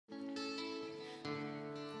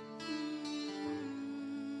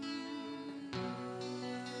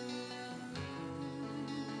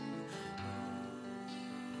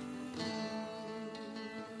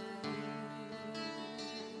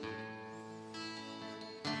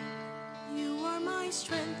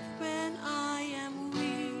strength when I am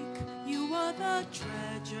weak. You are the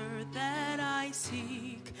treasure that I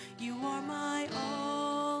seek. You are my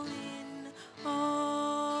all in all.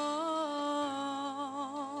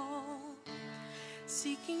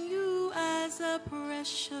 Seeking you as a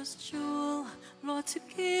precious jewel, Lord, to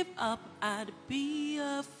give up I'd be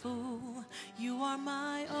a fool. You are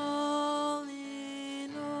my all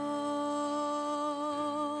in all.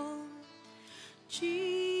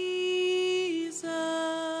 Jesus,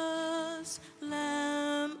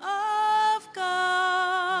 Lamb of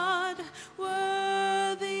God,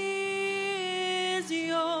 worthy is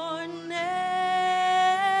your name.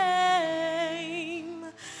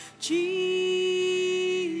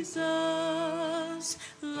 Jesus,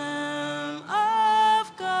 Lamb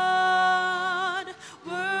of God,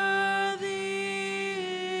 worthy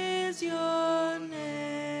is your name.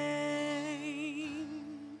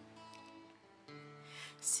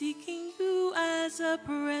 Seeking you as a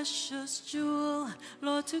precious jewel,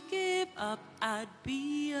 Lord, to give up I'd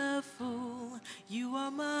be a fool. You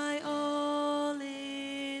are my all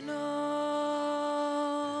in all.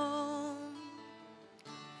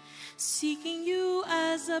 Seeking you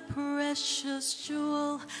as a precious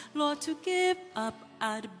jewel, Lord, to give up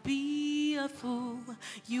I'd be a fool.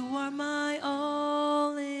 You are my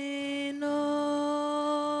all in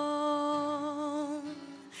all.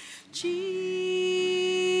 Jesus,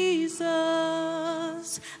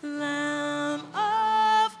 Lamb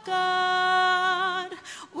of God,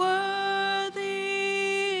 worthy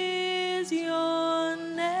is your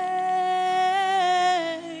name.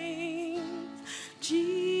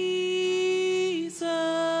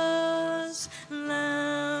 Jesus,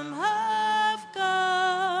 Lamb of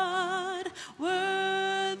God,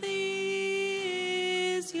 worthy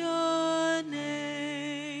is your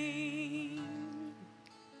name.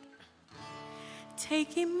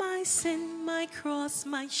 Taking my sin, my cross,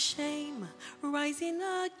 my shame, rising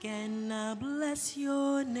again, I bless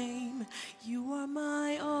your name. You are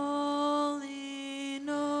my all in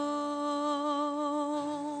all.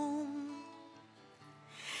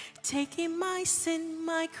 Taking my sin,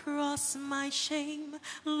 my cross, my shame,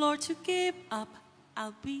 Lord, to give up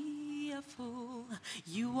I'll be a fool.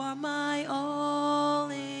 You are my all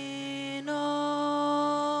in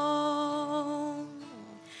all.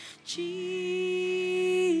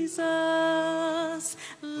 Jesus,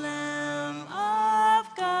 Lamb of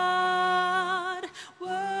God,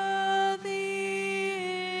 worthy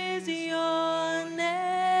is your name.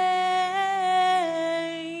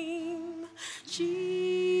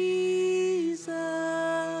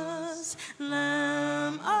 Jesus,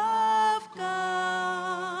 Lamb of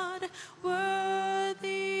God, worthy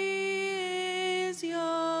is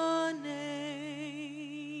your name.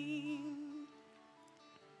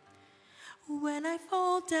 When I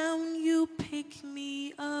fall down, you pick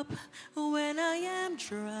me up. When I am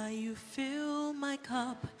dry, you fill my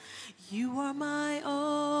cup. You are my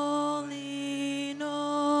all in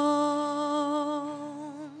all.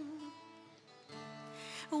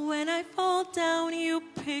 When I fall down, you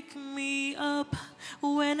pick me up.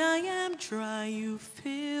 When I am dry, you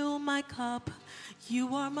fill my cup.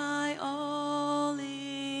 You are my all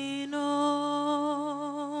in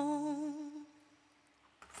all.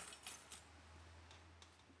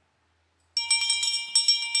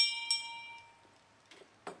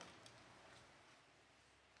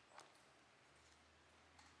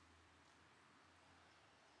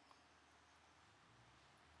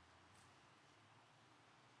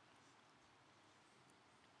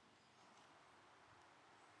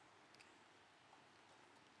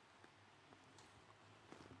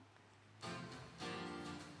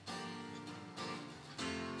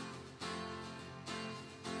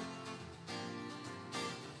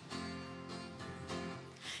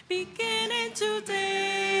 Beginning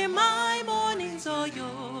today, my mornings are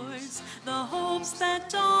yours, the hopes that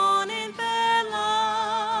dawn in their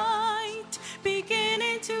light.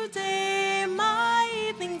 Beginning today, my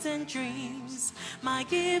evenings and dreams, my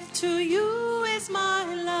gift to you is my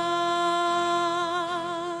life.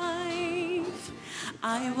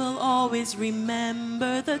 I will always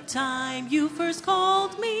remember the time you first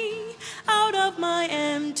called me out of my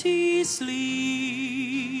empty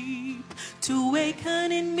sleep, to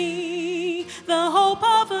awaken in me the hope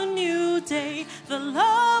of a new day, the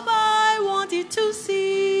love I wanted to seek.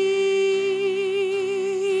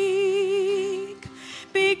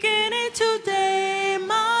 Beginning today,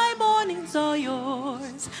 my mornings are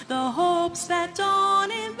yours, the hopes that dawn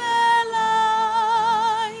in their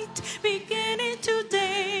light. Beginning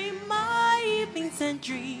today, my evenings and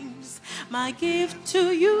dreams, my gift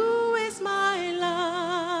to you is my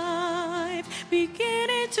life.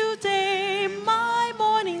 Beginning today, my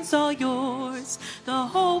the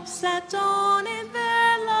hopes that dawn in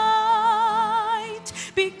their light,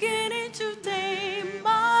 beginning today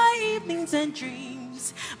my evenings and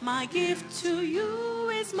dreams. My gift to you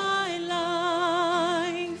is my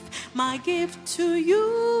life. My gift to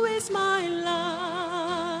you is my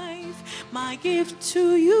life. My gift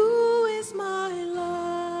to you is my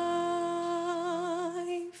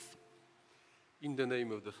life. In the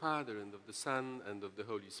name of the Father, and of the Son, and of the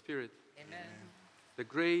Holy Spirit. Amen. The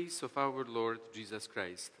grace of our Lord Jesus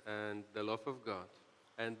Christ, and the love of God,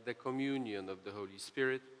 and the communion of the Holy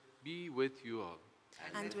Spirit be with you all.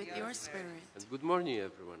 And with your spirit. And good morning,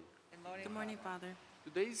 everyone. Good morning, Father.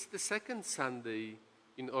 Today is the second Sunday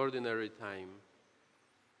in Ordinary Time.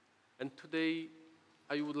 And today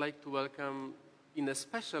I would like to welcome in a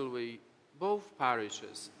special way both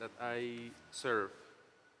parishes that I serve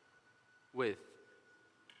with.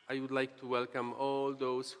 I would like to welcome all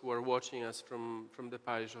those who are watching us from the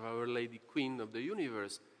parish of Our Lady Queen of the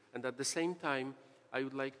Universe. And at the same time, I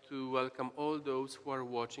would like to welcome all those who are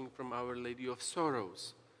watching from Our Lady of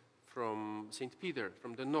Sorrows, from St. Peter,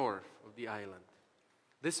 from the north of the island.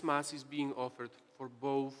 This Mass is being offered for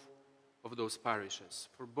both of those parishes,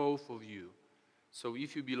 for both of you. So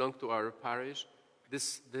if you belong to our parish,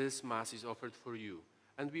 this Mass is offered for you.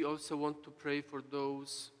 And we also want to pray for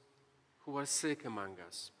those who are sick among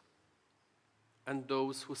us, and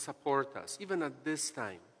those who support us, even at this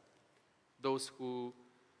time, those who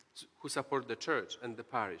support the church and the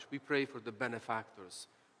parish. We pray for the benefactors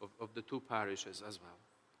of the two parishes as well.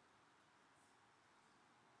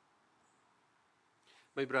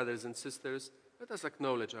 My brothers and sisters, let us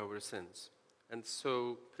acknowledge our sins, and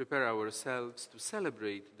so prepare ourselves to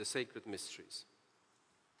celebrate the sacred mysteries.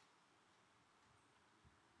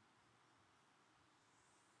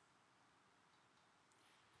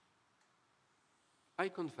 I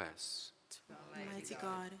confess To Almighty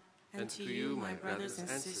God, and to you, my brothers and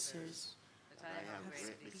sisters, That I have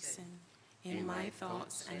greatly sinned in my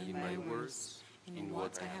thoughts and in my words, in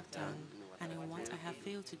what I have done and in what I have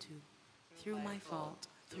failed to do, through my fault,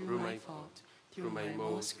 through my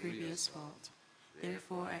most grievous fault.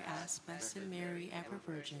 Therefore I ask Blessed Mary, ever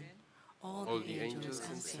Virgin, all the angels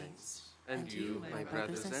and saints, and you, my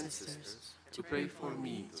brothers and sisters, to pray for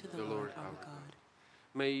me to the Lord our God.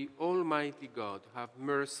 May Almighty God have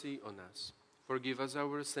mercy on us, forgive us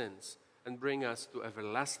our sins, and bring us to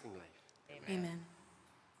everlasting life. Amen.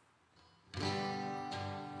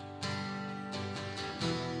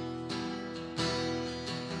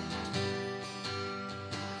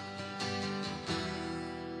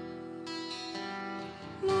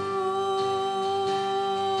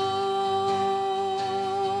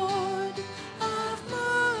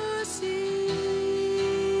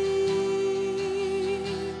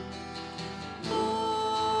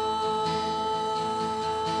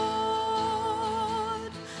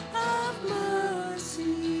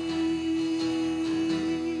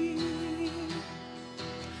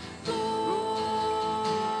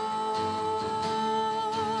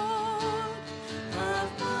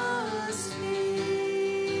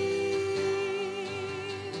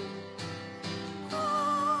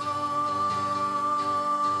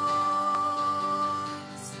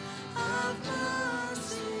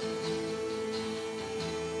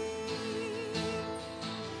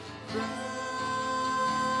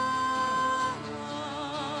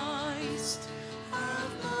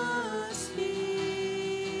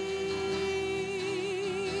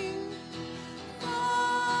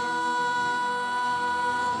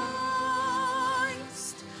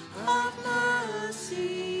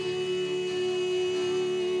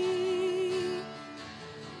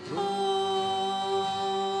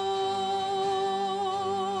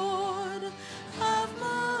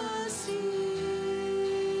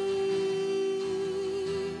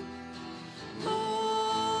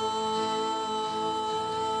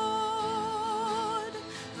 Lord,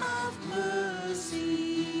 have mercy.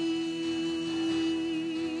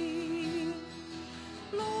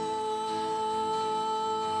 Lord,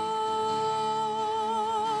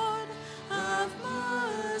 have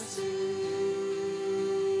mercy.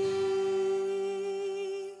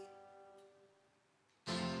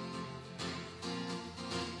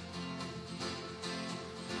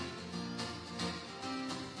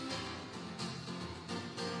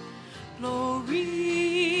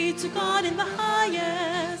 Glory to God in the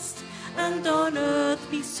highest, and on earth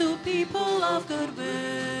peace to people of good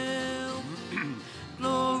will.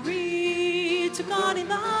 Glory to God in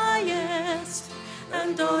the highest,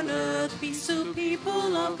 and on earth peace to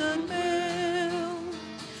people of good will.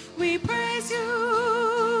 We praise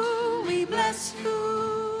you, we bless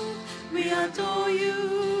you, we adore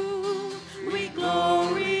you, we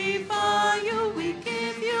glorify you, we give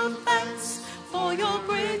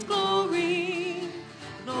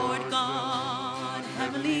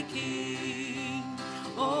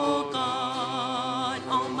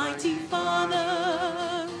Almighty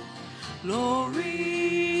Father.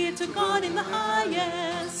 Glory to God in the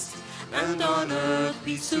highest, and on earth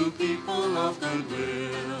peace to people of good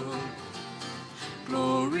will.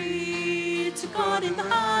 Glory to God in the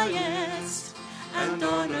highest, and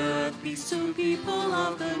on earth peace to people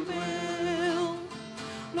of good will.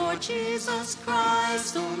 Lord Jesus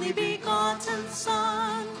Christ, only begotten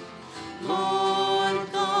Son,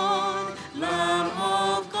 Lord God, Lamb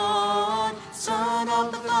of God, Son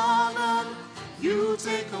of the Father, you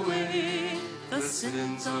take away the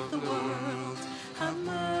sins of the world. Have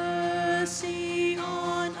mercy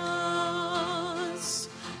on us.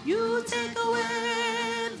 You take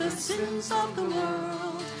away the sins of the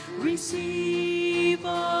world. Receive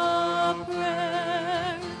our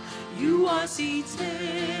prayer. You are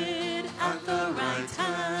seated at the right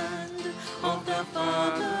hand of the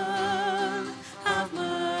Father. Have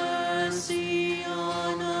mercy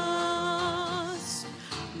on us.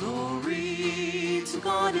 Glory to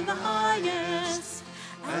God in the highest,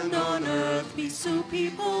 and on earth peace to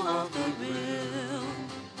people of good will.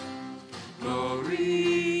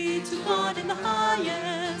 Glory to God in the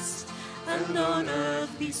highest, and on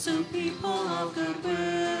earth peace to people of good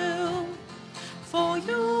will. For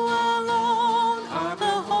you alone are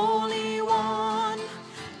the Holy One.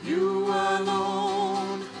 You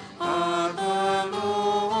alone are the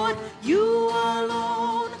Lord. You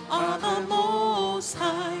alone are the Most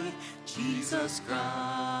High. Jesus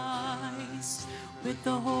Christ, with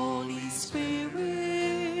the Holy Spirit,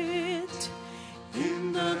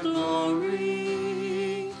 in the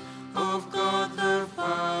glory of God the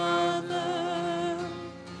Father.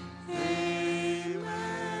 Amen.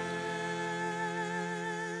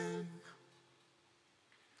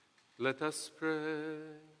 Let us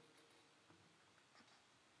pray.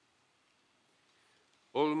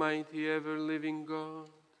 Almighty ever-living God,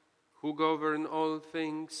 who govern all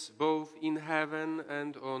things both in heaven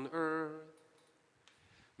and on earth,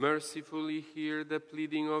 mercifully hear the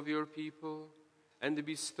pleading of your people and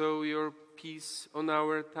bestow your peace on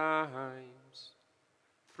our times.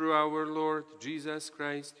 Through our Lord Jesus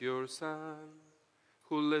Christ, your Son,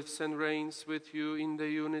 who lives and reigns with you in the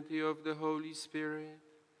unity of the Holy Spirit,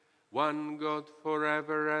 one God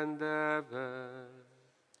forever and ever.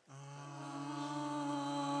 Amen.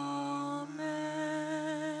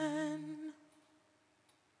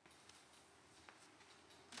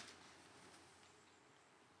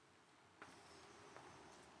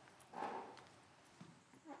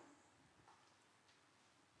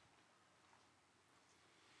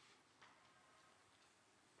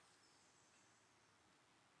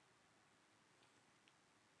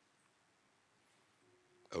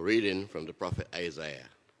 A reading from the prophet Isaiah.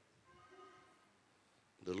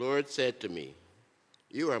 The Lord said to me,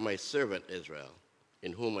 "You are my servant Israel,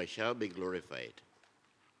 in whom I shall be glorified."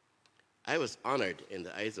 I was honored in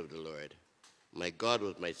the eyes of the Lord. My God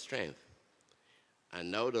was my strength. And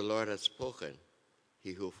now the Lord has spoken,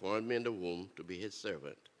 he who formed me in the womb to be his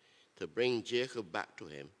servant, to bring Jacob back to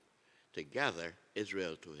him, to gather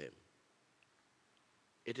Israel to him.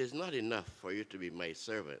 It is not enough for you to be my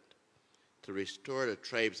servant, to restore the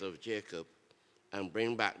tribes of Jacob and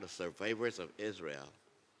bring back the survivors of Israel.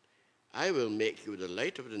 I will make you the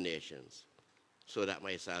light of the nations, so that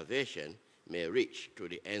my salvation may reach to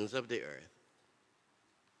the ends of the earth.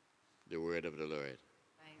 The word of the Lord.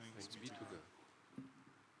 Thanks be to God.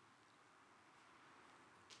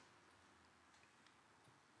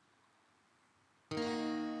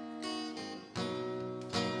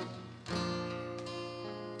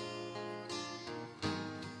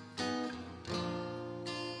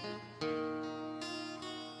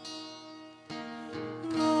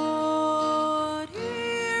 Lord,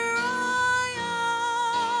 here I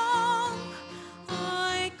am.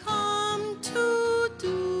 I come to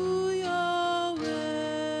do your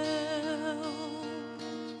will.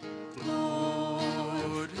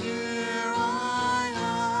 Lord, here I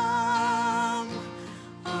am.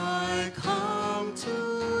 I come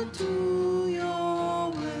to do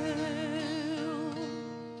your will.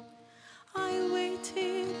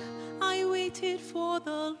 I waited for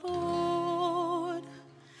the Lord,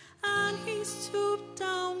 and he stooped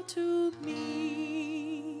down to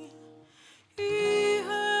me. He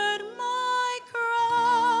heard my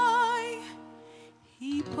cry.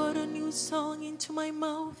 He put a new song into my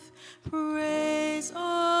mouth, praise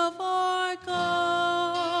of our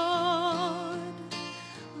God.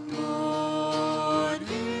 Lord,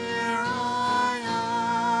 here I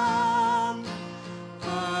am.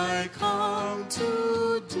 I come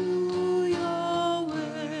to do your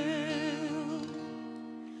will.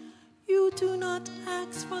 You do not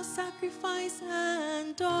ask for sacrifice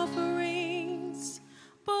and offerings,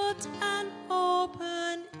 but but an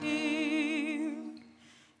open ear.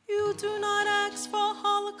 You do not ask for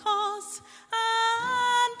holocaust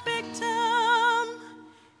and victim.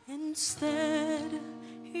 Instead,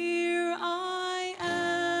 here I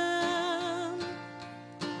am.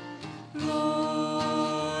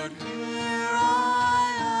 Lord, here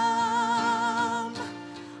I am.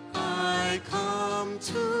 I come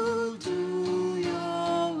to do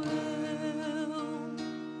your will.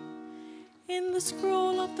 In the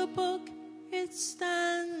scroll of the book it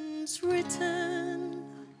stands written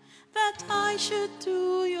that I should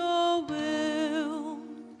do your will.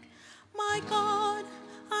 My God,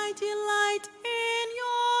 I delight in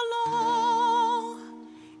your law,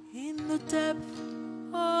 in the depth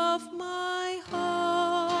of my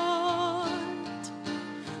heart.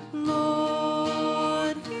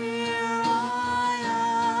 Lord, here I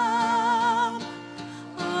am.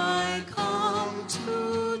 I come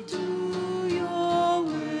to do your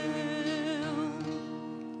will.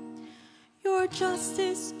 Your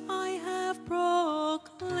justice I have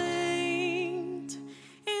proclaimed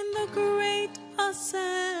in the great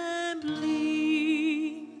assembly.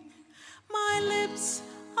 My lips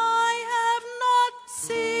I have not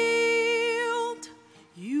sealed.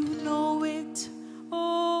 You know it,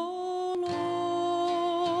 O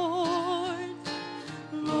Lord.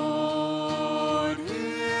 Lord,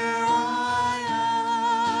 here I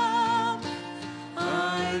am.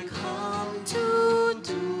 I come to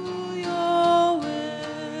do your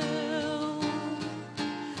will.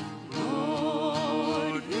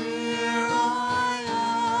 Lord, here I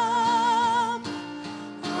am.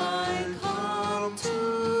 I come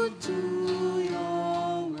to do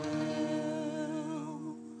your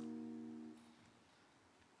will.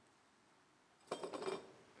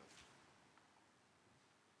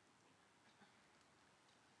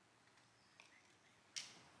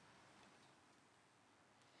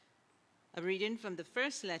 A reading from the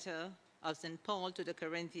first letter of St. Paul to the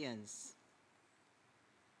Corinthians.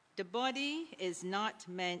 The body is not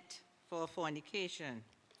meant for fornication,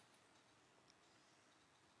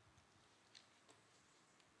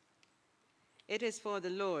 it is for the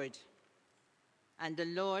Lord, and the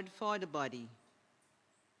Lord for the body.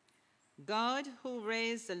 God, who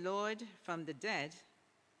raised the Lord from the dead,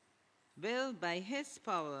 will by his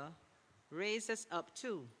power raise us up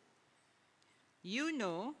too. You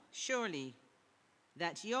know, surely,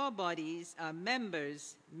 that your bodies are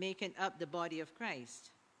members making up the body of Christ.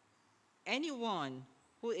 Anyone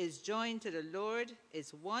who is joined to the Lord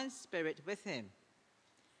is one spirit with him.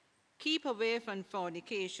 Keep away from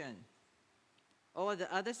fornication. All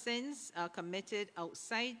the other sins are committed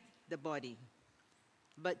outside the body.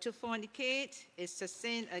 But to fornicate is to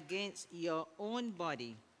sin against your own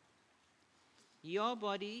body. Your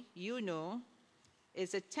body, you know,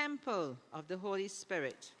 is a temple of the Holy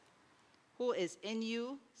Spirit, who is in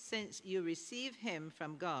you since you receive him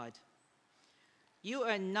from God. You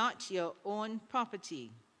are not your own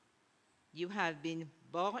property. You have been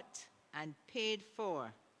bought and paid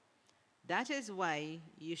for. That is why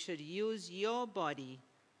you should use your body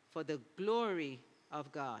for the glory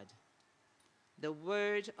of God. The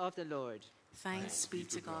word of the Lord. Thanks be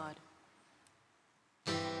to God.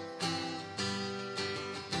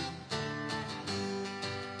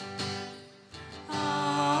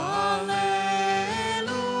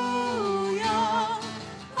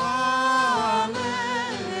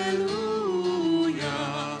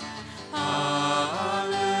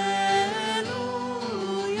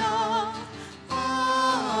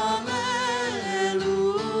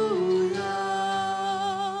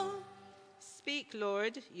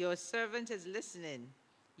 Your servant is listening.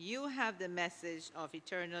 You have the message of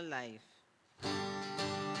eternal life.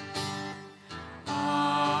 Alleluia,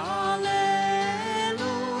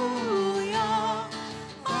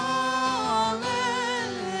 alleluia,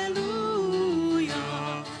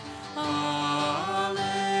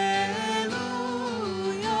 alleluia,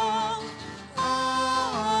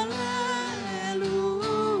 alleluia.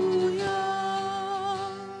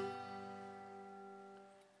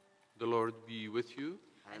 The Lord be with you.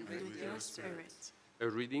 And with your spirit. A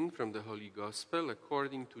reading from the Holy Gospel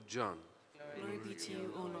according to John. Glory be to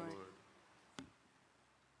you, O Lord.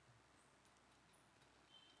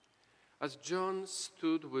 As John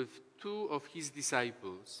stood with two of his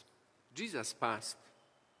disciples, Jesus passed,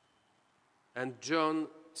 and John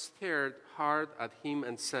stared hard at him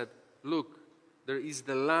and said, "Look, there is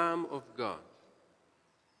the Lamb of God."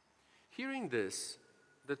 Hearing this,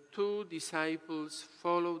 the two disciples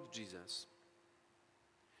followed Jesus.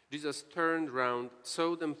 Jesus turned round,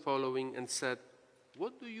 saw them following, and said,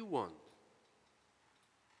 "What do you want?"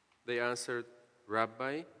 They answered,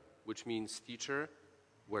 "Rabbi," which means teacher,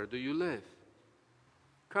 "Where do you live?"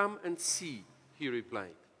 "Come and see," he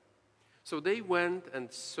replied. So they went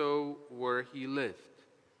and saw where he lived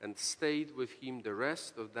and stayed with him the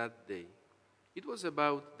rest of that day. It was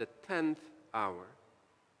about the 10th hour.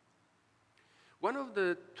 One of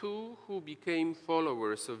the two who became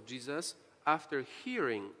followers of Jesus after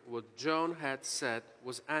hearing what John had said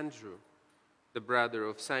was Andrew, the brother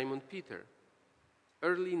of Simon Peter.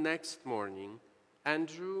 Early next morning,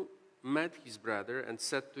 Andrew met his brother and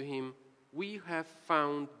said to him, "We have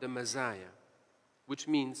found the Messiah," which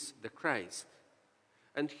means the Christ.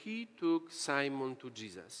 And he took Simon to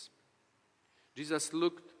Jesus. Jesus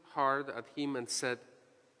looked hard at him and said,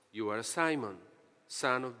 "You are Simon,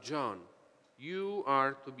 son of John. You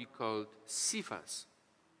are to be called Cephas,"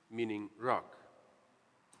 meaning rock.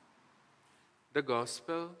 The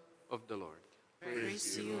Gospel of the Lord.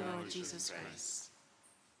 Praise to you, Lord Jesus Christ.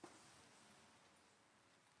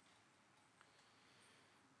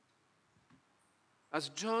 As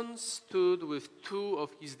John stood with two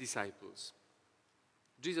of his disciples,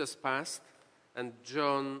 Jesus passed, and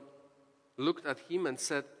John looked at him and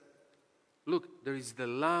said, "Look, there is the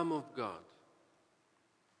Lamb of God."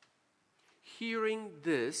 Hearing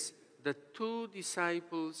this, the two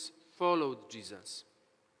disciples followed Jesus.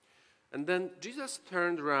 And then Jesus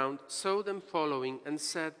turned around, saw them following, and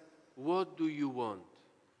said, "What do you want?"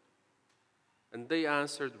 And they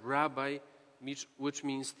answered, "Rabbi," which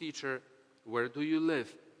means teacher, "where do you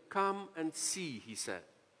live?" "Come and see," he said.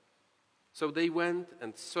 So they went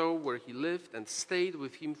and saw where he lived and stayed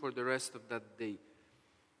with him for the rest of that day.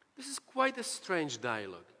 This is quite a strange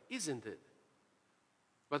dialogue, isn't it?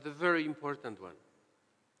 But a very important one.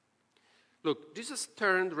 Look, Jesus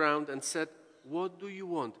turned around and said, "What do you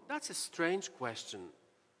want?" That's a strange question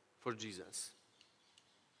for Jesus.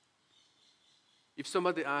 If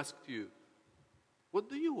somebody asked you, "What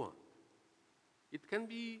do you want?" it can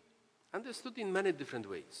be understood in many different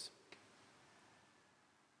ways.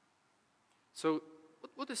 So,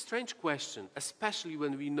 what a strange question, especially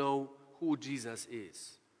when we know who Jesus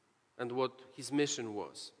is and what his mission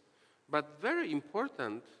was. But very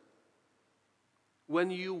important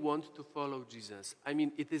when you want to follow Jesus. I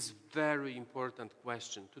mean, it is very important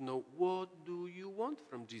question to know, what do you want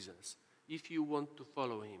from Jesus if you want to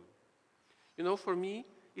follow him? You know, for me,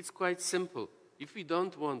 it's quite simple. If we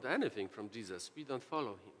don't want anything from Jesus, we don't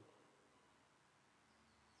follow him.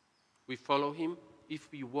 We follow him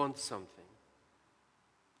if we want something,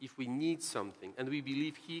 if we need something, and we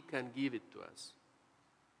believe he can give it to us.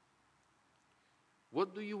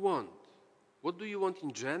 What do you want? What do you want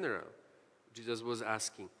in general? Jesus was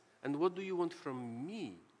asking. And what do you want from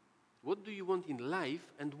me? What do you want in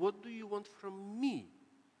life? And what do you want from me?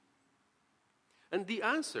 And the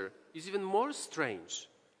answer is even more strange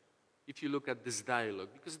if you look at this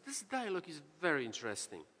dialogue, because this dialogue is very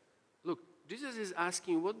interesting. Look, Jesus is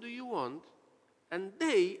asking, "What do you want?" And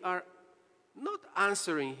they are not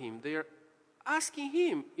answering him. They are asking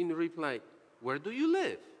him in reply, "Where do you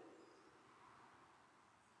live?"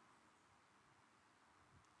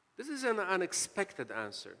 This is an unexpected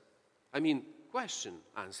answer. I mean, question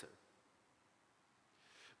answer.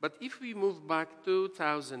 But if we move back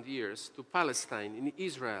 2,000 years to Palestine in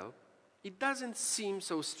Israel, it doesn't seem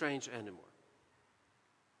so strange anymore.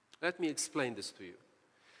 Let me explain this to you.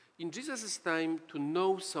 In Jesus' time, to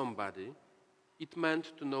know somebody, it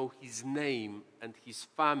meant to know his name and his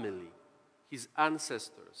family, his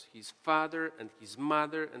ancestors, his father and his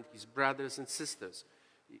mother and his brothers and sisters,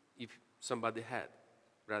 if somebody had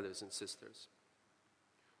brothers and sisters.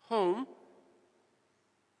 Home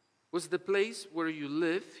was the place where you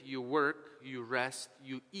live, you work, you rest,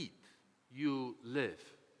 you eat. You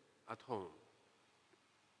live at home.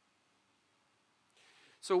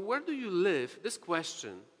 So where do you live? This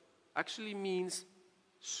question actually means,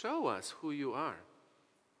 show us who you are.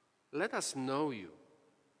 Let us know you.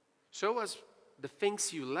 Show us the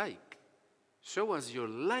things you like. Show us your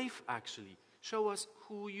life actually. Show us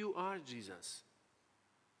who you are, Jesus.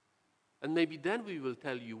 And maybe then we will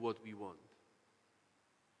tell you what we want.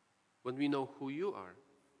 When we know who you are.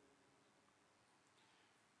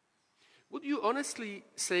 Would you honestly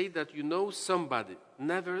say that you know somebody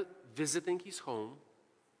never visiting his home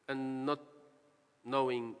and not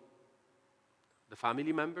knowing the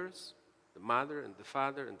family members, the mother and the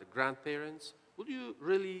father and the grandparents? Would you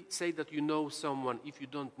really say that you know someone if you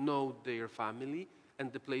don't know their family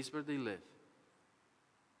and the place where they live?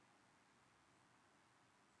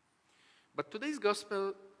 But today's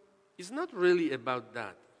gospel is not really about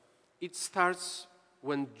that. It starts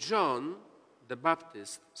when John the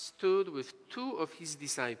Baptist stood with two of his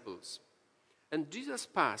disciples, and Jesus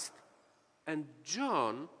passed, and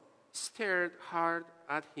John stared hard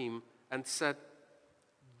at him and said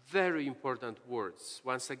very important words,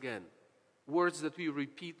 once again, words that we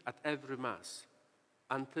repeat at every Mass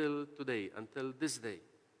until today, until this day.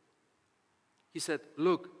 He said,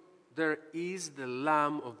 "Look, there is the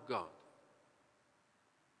Lamb of God."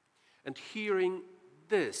 And hearing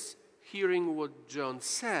this, hearing what John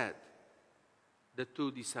said, the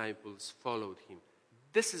two disciples followed him.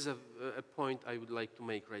 This is a point I would like to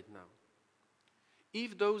make right now.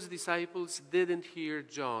 If those disciples didn't hear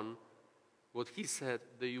John, what he said,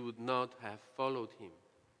 they would not have followed him.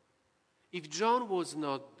 If John was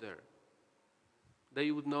not there,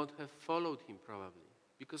 they would not have followed him probably,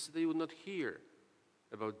 because they would not hear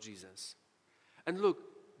about Jesus. And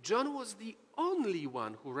look, John was the only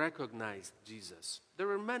one who recognized Jesus. There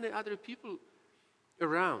were many other people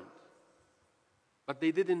around, but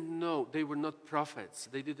they didn't know. They were not prophets.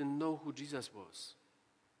 They didn't know who Jesus was.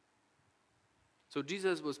 So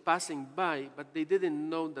Jesus was passing by, but they didn't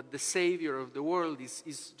know that the Savior of the world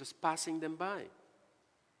is just passing them by.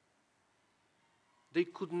 They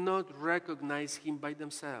could not recognize him by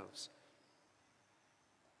themselves.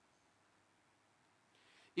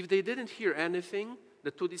 If they didn't hear anything,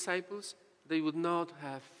 the two disciples, they would not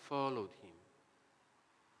have followed him.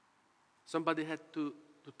 Somebody had to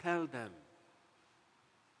tell them.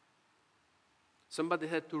 Somebody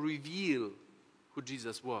had to reveal who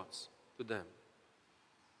Jesus was to them.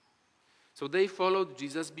 So they followed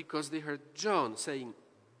Jesus because they heard John saying,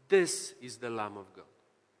 "This is the Lamb of God."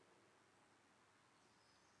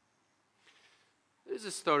 There is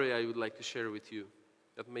a story I would like to share with you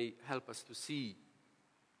that may help us to see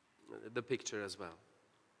the picture as well.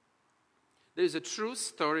 There is a true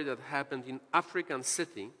story that happened in African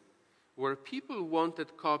city where people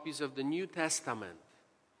wanted copies of the New Testament,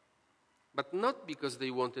 but not because they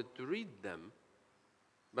wanted to read them,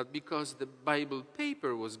 but because the Bible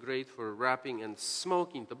paper was great for wrapping and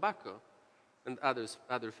smoking tobacco and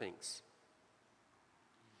other things.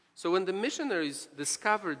 So when the missionaries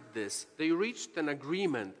discovered this, they reached an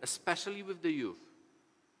agreement, especially with the youth,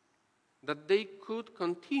 that they could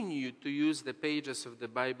continue to use the pages of the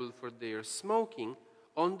Bible for their smoking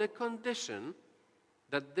on the condition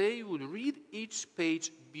that they would read each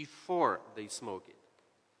page before they smoke it.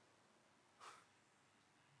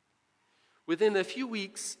 Within a few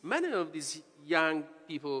weeks, many of these young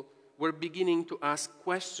people were beginning to ask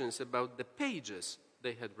questions about the pages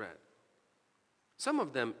they had read. Some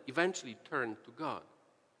of them eventually turned to God.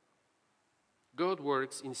 God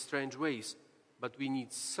works in strange ways, but we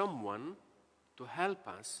need someone to help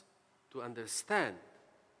us to understand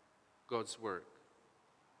God's work.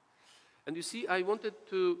 And you see, I wanted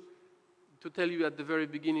to tell you at the very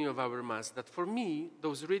beginning of our Mass that for me,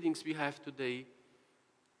 those readings we have today,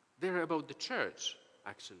 they're about the church,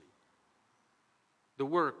 actually. The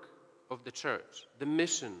work of the church, the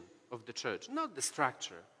mission of the church, not the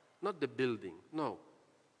structure, not the building, no,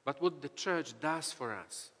 but what the church does for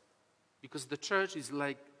us. Because the church is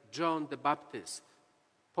like John the Baptist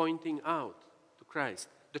pointing out to Christ.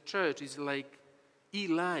 The church is like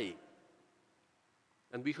Eli.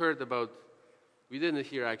 And we heard about, we didn't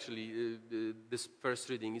hear actually this first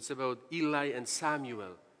reading, it's about Eli and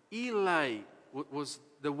Samuel. Eli was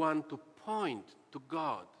the one to point to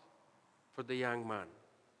God for the young man.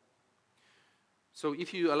 So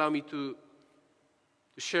if you allow me to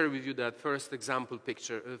share with you that first example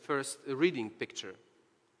picture, first reading picture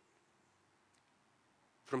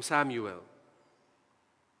from Samuel.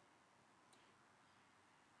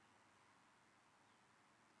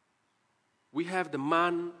 We have the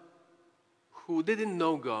man who didn't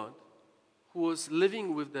know God, who was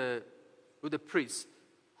living with the priest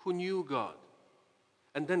who knew God.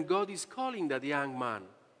 And then God is calling that young man,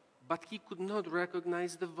 but he could not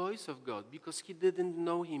recognize the voice of God because he didn't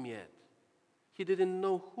know him yet. He didn't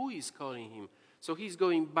know who is calling him. So he's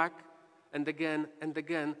going back and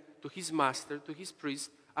again to his master, to his priest,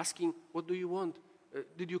 asking, "What do you want?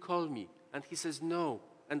 Did you call me?" And he says, "No."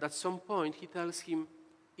 And at some point he tells him,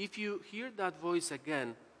 "If you hear that voice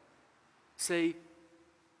again, say,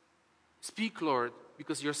 'Speak, Lord,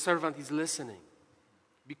 because your servant is listening.'"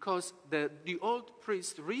 Because the old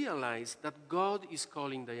priest realized that God is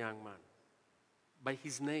calling the young man by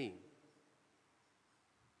his name.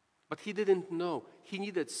 But he didn't know. He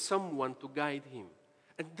needed someone to guide him.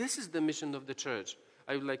 And this is the mission of the church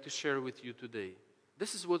I would like to share with you today.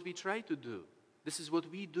 This is what we try to do. This is what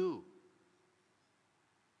we do.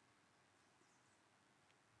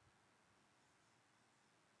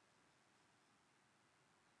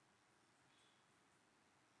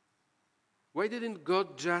 Why didn't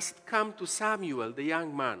God just come to Samuel, the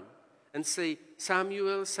young man, and say,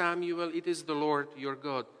 "Samuel, Samuel, it is the Lord your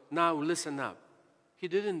God. now listen up. He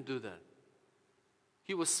didn't do that.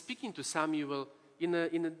 He was speaking to Samuel in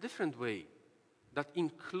a different way that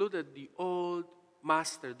included the old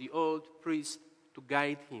master, the old priest, to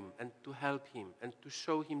guide him and to help him and to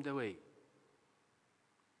show him the way.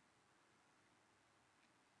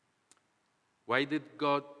 Why did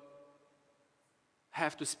God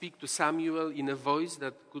have to speak to Samuel in a voice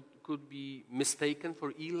that could be mistaken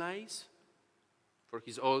for Eli's, for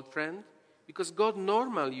his old friend? Because God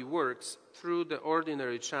normally works through the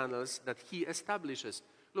ordinary channels that he establishes.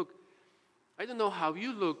 Look, I don't know how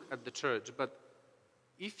you look at the church, but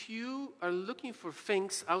if you are looking for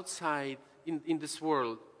things outside in this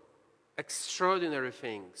world, extraordinary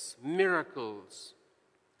things, miracles,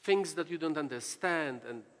 things that you don't understand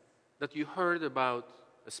and that you heard about,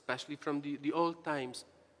 especially from the old times,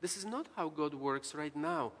 this is not how God works right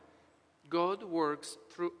now. God works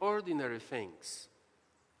through ordinary things.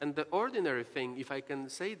 And the ordinary thing, if I can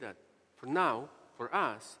say that, for now, for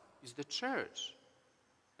us, is the church.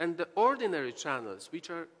 And the ordinary channels, which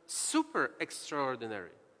are super extraordinary,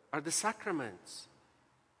 are the sacraments.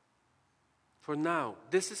 For now,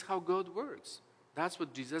 this is how God works. That's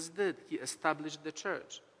what Jesus did. He established the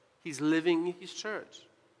church. He's living in his church.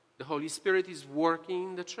 The Holy Spirit is working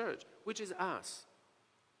in the church, which is us.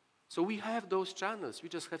 So we have those channels. We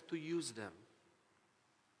just have to use them.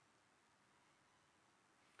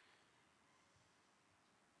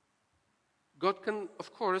 God can,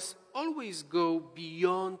 of course, always go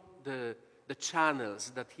beyond the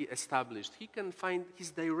channels that he established. He can find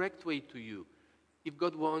his direct way to you. If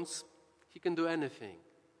God wants, he can do anything.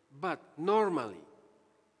 But normally,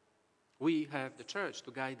 we have the church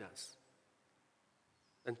to guide us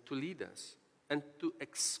and to lead us and to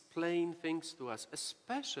explain things to us,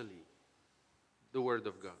 especially the Word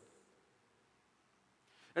of God.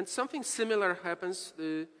 And something similar happens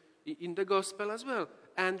in the Gospel as well.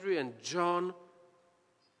 Andrew and John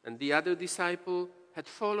and the other disciple had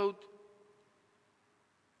followed.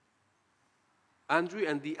 Andrew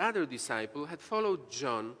and the other disciple had followed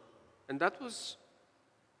John, and that was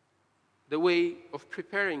the way of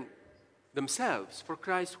preparing themselves for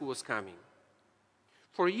Christ who was coming.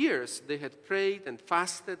 For years they had prayed and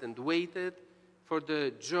fasted and waited for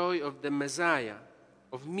the joy of the Messiah,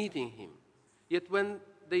 of meeting him. Yet when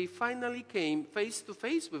they finally came face to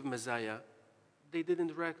face with Messiah, they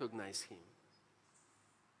didn't recognize him.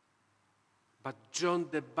 But John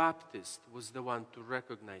the Baptist was the one to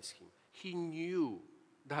recognize him. He knew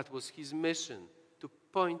that was his mission, to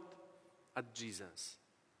point at Jesus.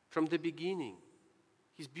 From the beginning,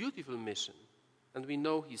 his beautiful mission, and we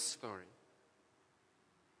know his story.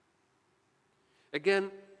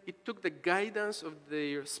 Again, it took the guidance of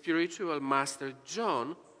their spiritual master,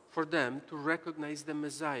 John, for them to recognize the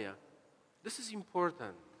Messiah. This is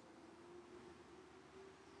important.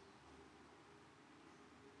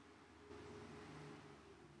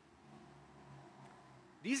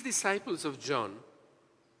 These disciples of John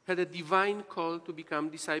had a divine call to become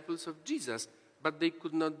disciples of Jesus, but they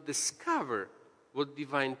could not discover what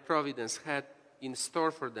divine providence had in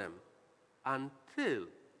store for them until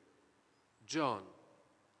John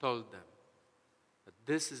told them that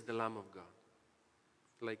this is the Lamb of God.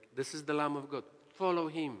 Like, this is the Lamb of God. Follow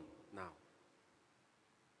him now.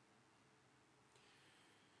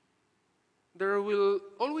 There will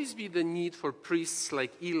always be the need for priests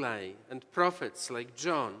like Eli and prophets like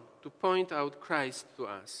John to point out Christ to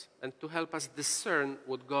us and to help us discern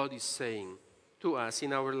what God is saying to us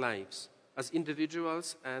in our lives as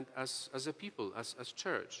individuals and as a people, as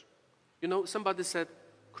church. You know, somebody said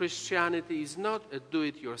Christianity is not a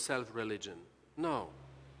do-it-yourself religion. No,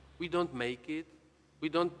 we don't make it. We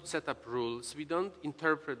don't set up rules. We don't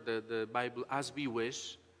interpret the Bible as we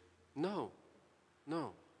wish. No.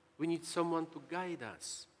 We need someone to guide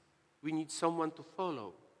us. We need someone to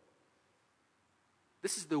follow.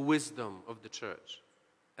 This is the wisdom of the church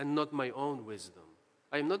and not my own wisdom.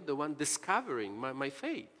 I am not the one discovering my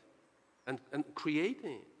faith and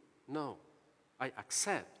creating it. No, I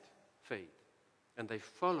accept faith and I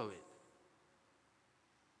follow it.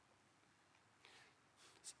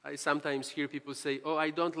 I sometimes hear people say, oh,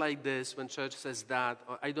 I don't like this when church says that,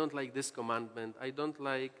 or I don't like this commandment, I don't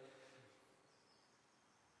like...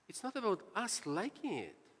 It's not about us liking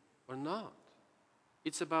it or not.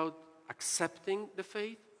 It's about accepting the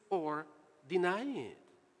faith or denying it.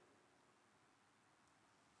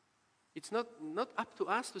 It's not up to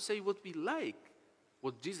us to say what we like,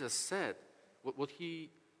 what Jesus said, what he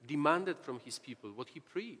demanded from his people, what he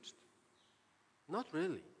preached. Not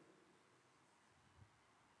really.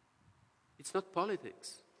 It's not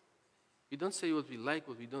politics. We don't say what we like,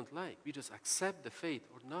 what we don't like. We just accept the faith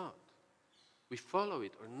or not. We follow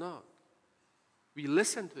it or not. We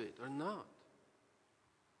listen to it or not.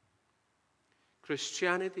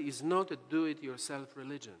 Christianity is not a do-it-yourself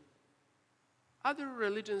religion. Other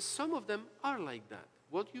religions, some of them are like that.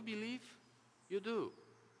 What you believe, you do.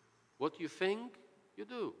 What you think, you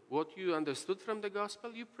do. What you understood from the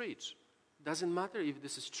gospel, you preach. Doesn't matter if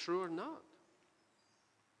this is true or not.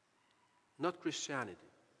 Not Christianity,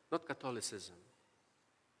 not Catholicism.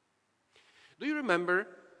 Do you remember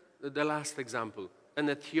the last example? An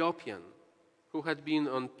Ethiopian who had been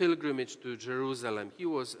on pilgrimage to Jerusalem. He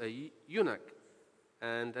was a eunuch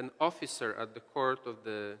and an officer at the court of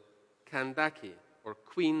the Kandake, or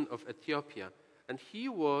Queen of Ethiopia, and he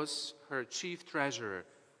was her chief treasurer.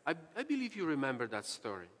 I believe you remember that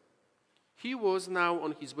story. He was now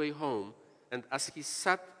on his way home, and as he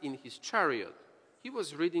sat in his chariot, he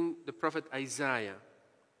was reading the prophet Isaiah.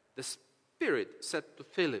 The Spirit said to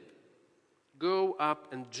Philip, "Go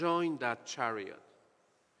up and join that chariot."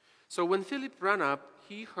 So when Philip ran up,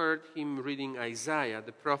 he heard him reading Isaiah,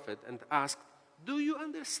 the prophet, and asked, "Do you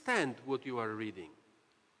understand what you are reading?"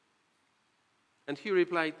 And he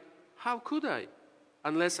replied, "How could I,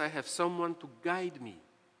 unless I have someone to guide me?"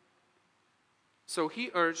 So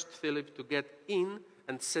he urged Philip to get in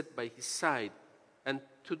and sit by his side. And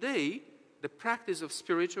today, the practice of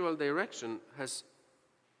spiritual direction is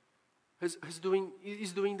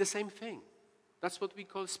doing the same thing. That's what we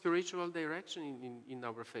call spiritual direction in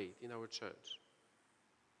our faith, in our church.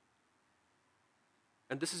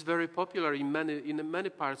 And this is very popular in many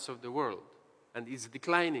parts of the world, and is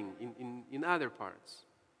declining in other parts.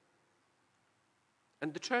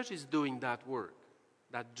 And the church is doing that work,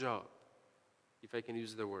 that job, if I can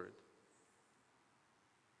use the word.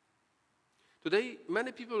 Today,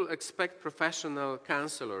 many people expect professional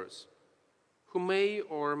counselors who may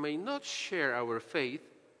or may not share our faith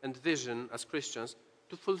and vision as Christians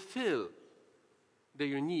to fulfill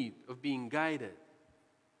their need of being guided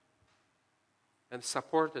and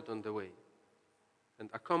supported on the way and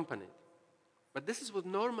accompanied. But this is what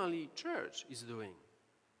normally church is doing.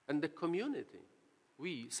 And the community,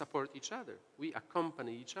 we support each other. We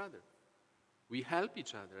accompany each other. We help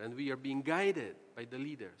each other, and we are being guided by the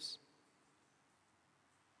leaders.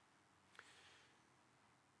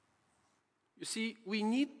 You see, we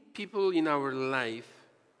need people in our life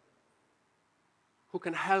who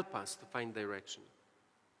can help us to find direction,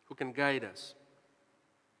 who can guide us,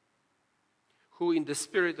 who in the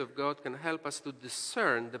Spirit of God can help us to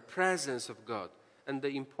discern the presence of God and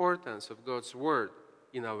the importance of God's Word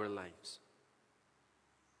in our lives.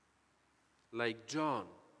 Like John,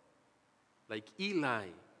 like Eli.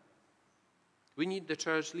 We need the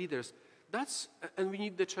church leaders. And we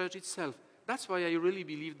need the church itself. That's why I really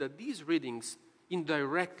believe that these readings,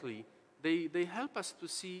 indirectly, they help us to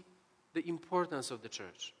see the importance of the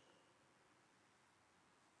church.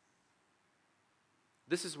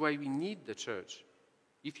 This is why we need the church,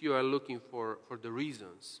 if you are looking for the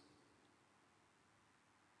reasons.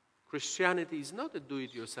 Christianity is not a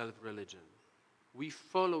do-it-yourself religion. We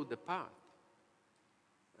follow the path,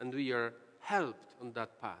 and we are helped on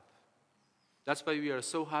that path. That's why we are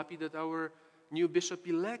so happy that our new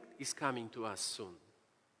bishop-elect is coming to us soon,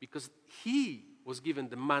 because he was given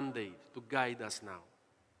the mandate to guide us now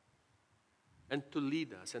and to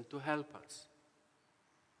lead us and to help us.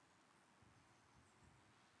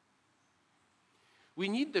 We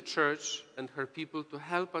need the church and her people to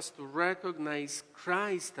help us to recognize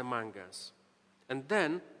Christ among us, and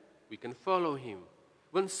then we can follow him.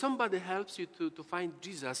 When somebody helps you to find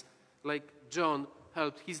Jesus, like John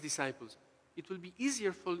helped his disciples, it will be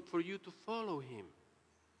easier for you to follow him.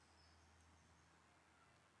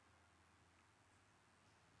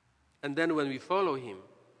 And then when we follow him,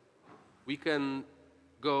 we can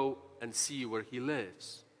go and see where he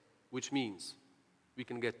lives, which means we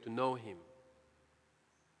can get to know him.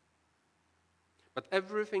 But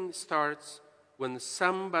everything starts when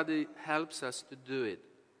somebody helps us to do it.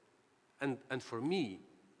 And for me,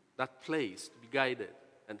 that place to be guided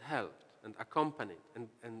and helped and accompanied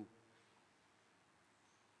and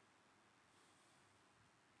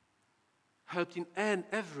helped in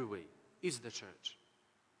every way is the church.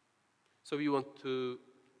 So we want to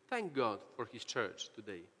thank God for his church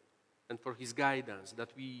today and for his guidance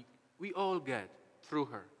that we all get through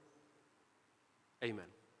her. Amen.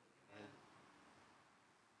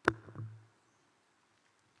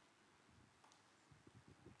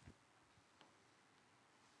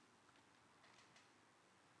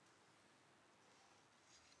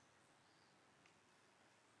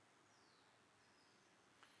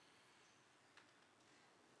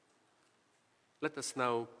 Let us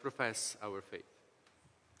now profess our faith.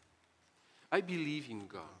 I believe in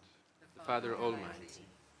God, Father Almighty,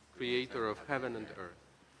 creator of heaven and earth,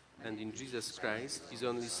 and in Jesus Christ, his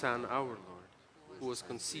only Son, our Lord, who was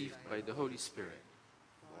conceived by the Holy Spirit,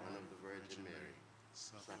 born of the Virgin Mary,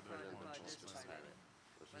 suffered under Pontius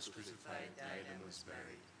Pilate, was crucified, died, and was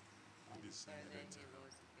buried. He descended into hell.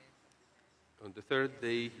 On the third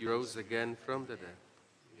day he rose again from the dead.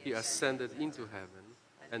 He ascended into heaven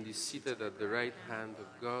and is seated at the right hand of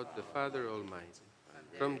God the Father Almighty.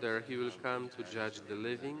 From there he will come to judge the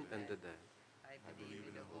living and the dead. I believe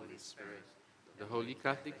in the Holy Spirit, The Holy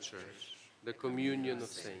Catholic Church, the communion of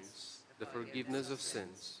saints, the forgiveness of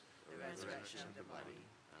sins, the resurrection of the body,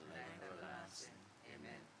 and life everlasting.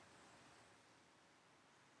 Amen.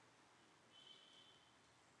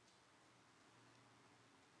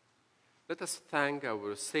 Let us thank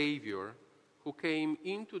our Savior who came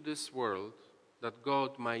into this world that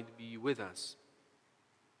God might be with us.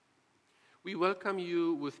 We welcome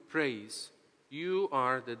you with praise. You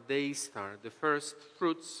are the day star, the first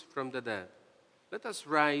fruits from the dead. Let us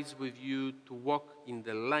rise with you to walk in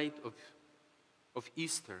the light of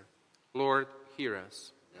Easter. Lord, hear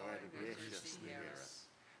us. Lord, graciously hear us.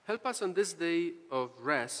 Help us on this day of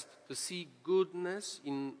rest to see goodness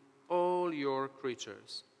in all your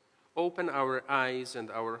creatures. Open our eyes and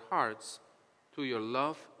our hearts to your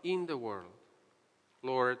love in the world.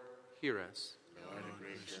 Lord, hear us. Lord,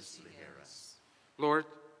 graciously hear us. Lord,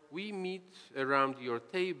 we meet around your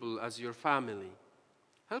table as your family.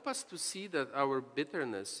 Help us to see that our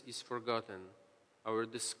bitterness is forgotten, our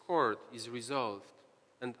discord is resolved,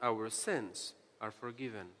 and our sins are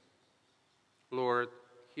forgiven. Lord,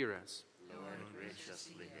 hear us. Lord,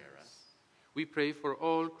 graciously hear us. We pray for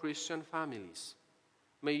all Christian families.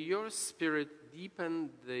 May your Spirit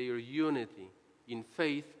deepen their unity in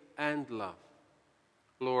faith and love.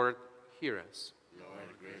 Lord, hear us. Lord,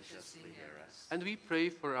 graciously hear us. And we pray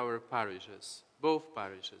for our parishes, both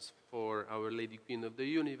parishes, for Our Lady Queen of the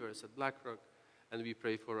Universe at Blackrock, and we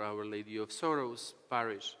pray for Our Lady of Sorrows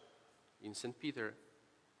parish in St. Peter,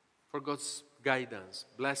 for God's guidance,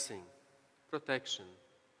 blessing, protection,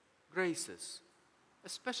 graces,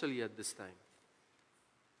 especially at this time.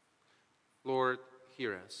 Lord,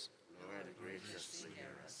 hear us. Lord, graciously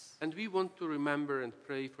hear us. And we want to remember and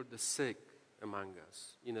pray for the sick among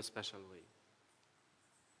us in a special way,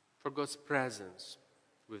 for God's presence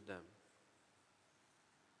with them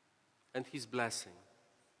and his blessing.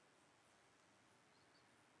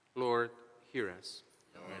 Lord, hear us.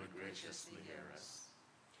 Lord, graciously hear us.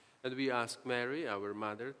 And we ask Mary, our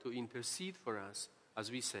Mother, to intercede for us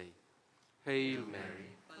as we say, Hail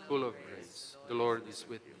Mary, full of grace, the Lord is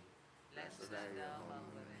with thee. Blessed art thou among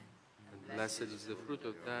women, And blessed is the fruit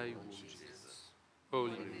of thy womb, Jesus.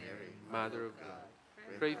 Holy Mary, Mother of God,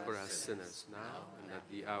 pray for us sinners now and at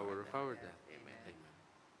the hour of our death. Amen.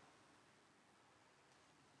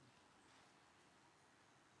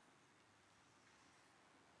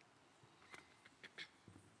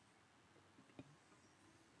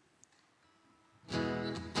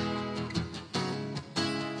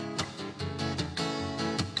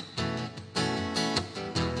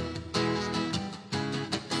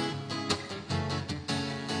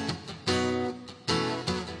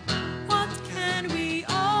 What can we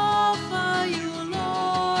offer you,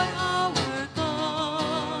 Lord, our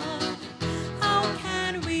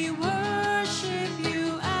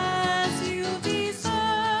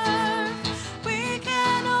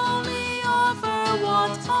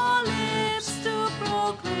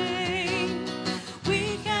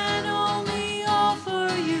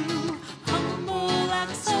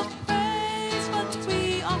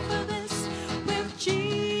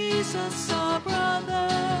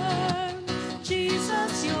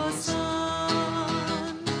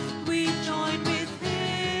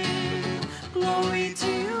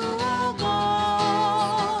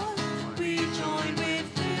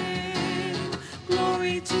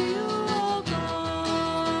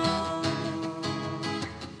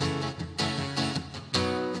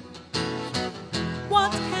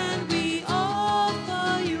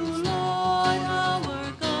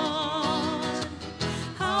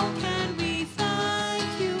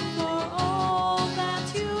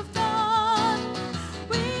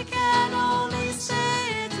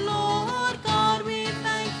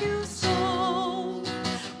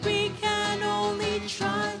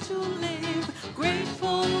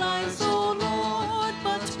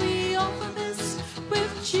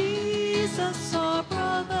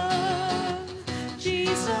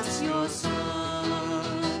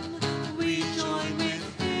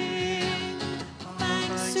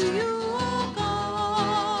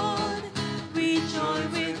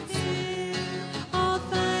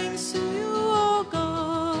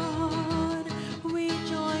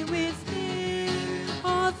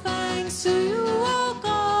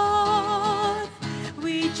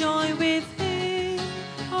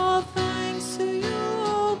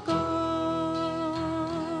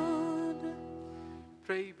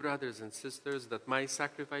brothers and sisters, that my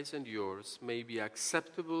sacrifice and yours may be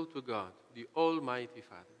acceptable to God, the Almighty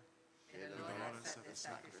Father. May the Lord accept the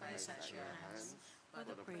sacrifice at your hands For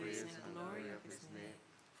the praise and glory of his name,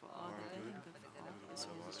 for all the good and good of his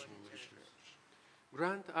holy church.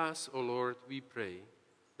 Grant us, O Lord, we pray,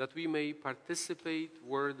 that we may participate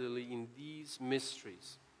worthily in these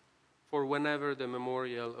mysteries. For whenever the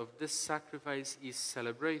memorial of this sacrifice is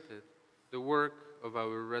celebrated, the work of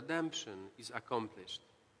our redemption is accomplished.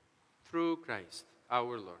 Through Christ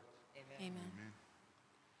our Lord. Amen.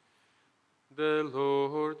 The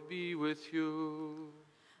Lord be with you.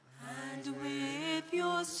 And with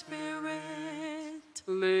your spirit,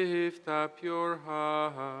 Lift up your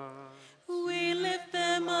hearts. we lift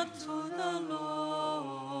them up to the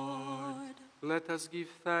Lord. Let us give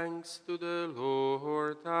thanks to the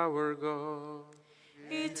Lord our God.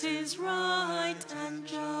 It is right and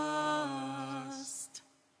just.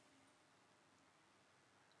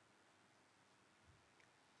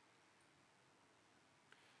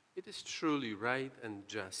 It is truly right and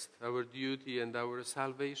just, our duty and our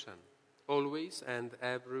salvation, always and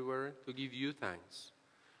everywhere to give you thanks,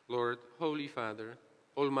 Lord, Holy Father,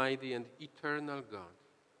 Almighty and eternal God.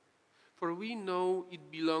 For we know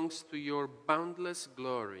it belongs to your boundless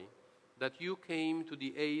glory that you came to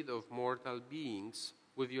the aid of mortal beings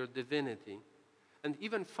with your divinity, and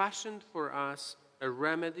even fashioned for us a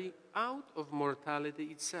remedy out of mortality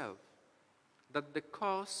itself, that the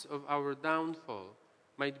cause of our downfall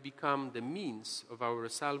might become the means of our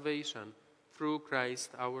salvation through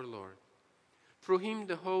Christ our Lord. Through him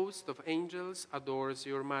the host of angels adores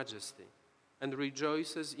your majesty and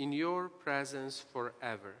rejoices in your presence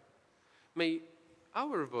forever. May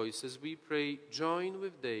our voices, we pray, join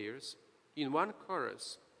with theirs in one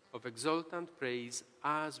chorus of exultant praise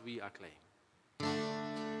as we acclaim.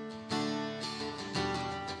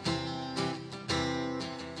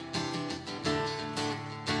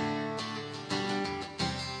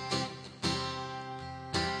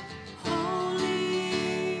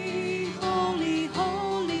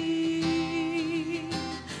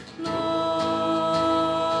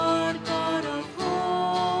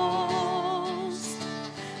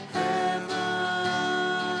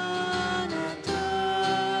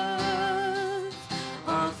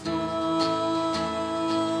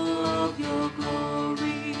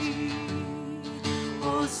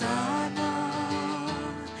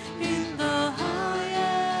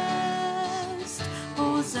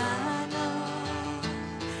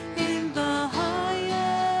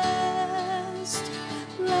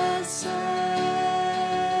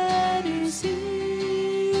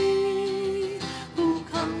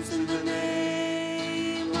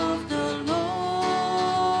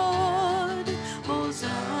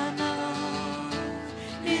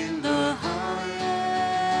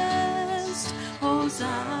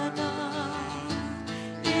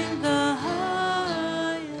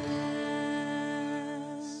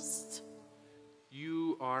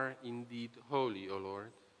 Indeed holy, O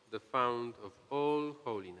Lord, the fount of all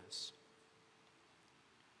holiness.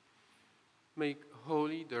 Make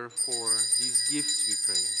holy, therefore, these gifts, we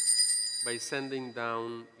pray, by sending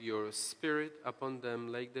down your Spirit upon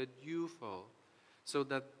them like the dewfall, so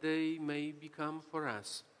that they may become for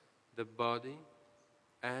us the body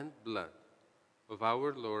and blood of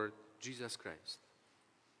our Lord Jesus Christ.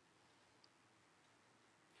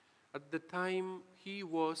 At the time he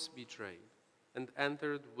was betrayed and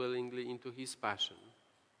entered willingly into his passion,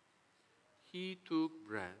 he took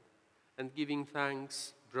bread and, giving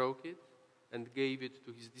thanks, broke it and gave it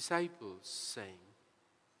to his disciples, saying,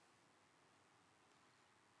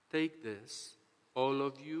 "Take this, all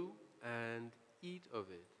of you, and eat of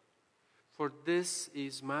it, for this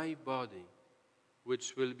is my body,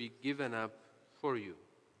 which will be given up for you."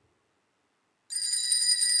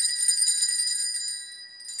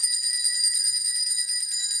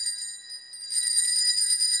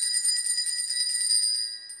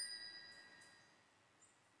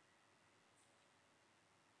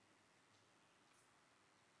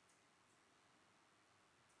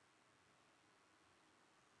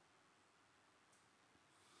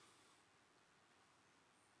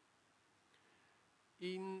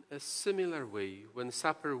 In a similar way, when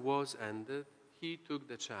supper was ended, he took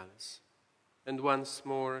the chalice, and once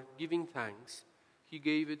more, giving thanks, he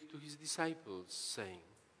gave it to his disciples, saying,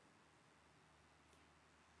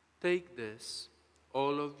 "Take this,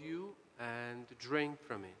 all of you, and drink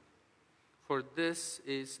from it, for this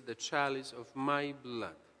is the chalice of my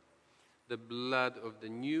blood, the blood of the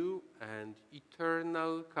new and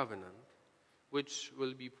eternal covenant, which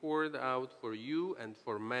will be poured out for you and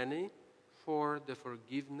for many, for the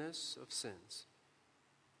forgiveness of sins.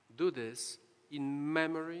 Do this in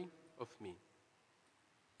memory of me.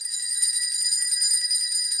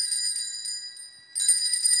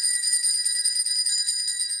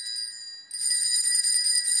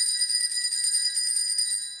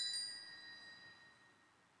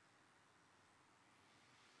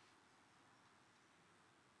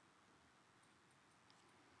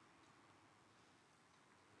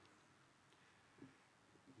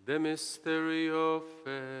 The mystery of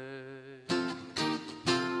faith.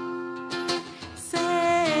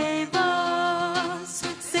 Save us,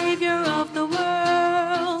 Savior of the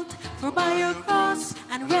world, for by your cross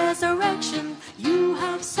and resurrection you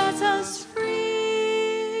have set us free.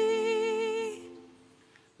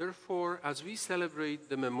 Therefore, as we celebrate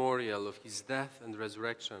the memorial of his death and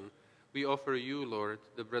resurrection, we offer you, Lord,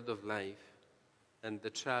 the bread of life and the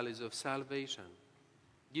chalice of salvation,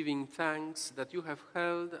 giving thanks that you have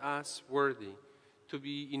held us worthy to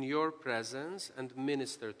be in your presence and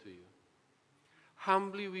minister to you.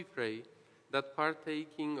 Humbly we pray that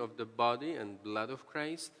partaking of the body and blood of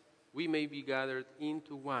Christ, we may be gathered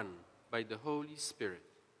into one by the Holy Spirit.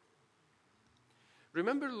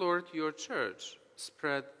 Remember, Lord, your church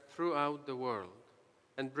spread throughout the world,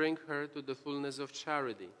 and bring her to the fullness of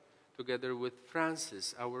charity, together with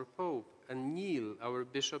Francis, our Pope, and Neil, our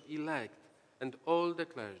Bishop-elect, and all the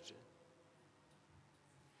clergy.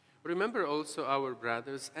 Remember also our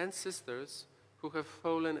brothers and sisters who have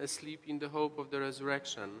fallen asleep in the hope of the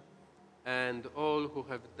resurrection, and all who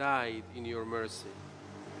have died in your mercy.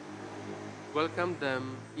 Welcome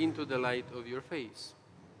them into the light of your face.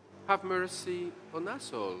 Have mercy on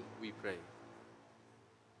us all, we pray.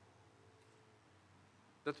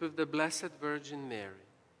 That with the Blessed Virgin Mary,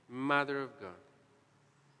 Mother of God,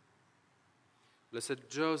 Blessed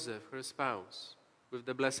Joseph, her spouse, with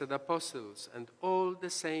the blessed apostles and all the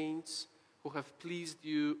saints who have pleased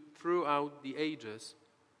you throughout the ages,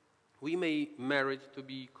 we may merit to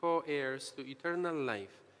be co-heirs to eternal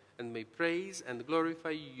life and may praise and glorify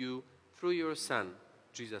you through your Son,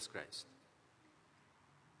 Jesus Christ.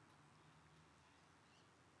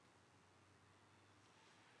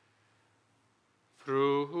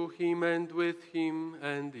 Through him and with him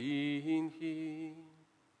and in him,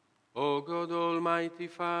 O God, Almighty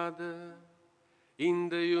Father, in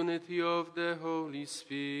the unity of the Holy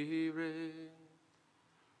Spirit,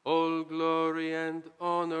 all glory and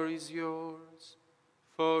honor is yours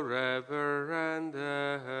forever and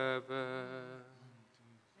ever.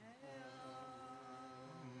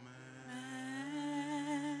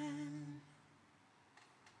 Amen.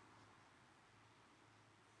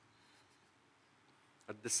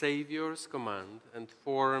 At the Savior's command and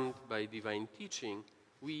formed by divine teaching,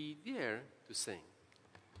 we dare to sing.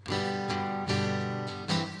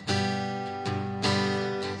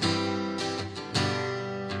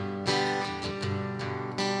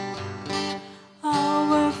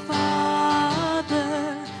 Our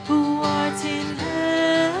Father, who art in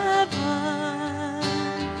heaven,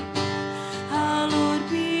 hallowed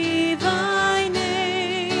be thy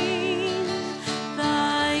name.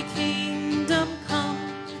 Thy kingdom come,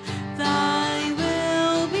 thy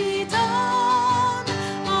will be done,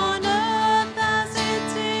 on earth as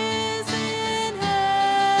it is in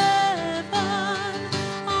heaven.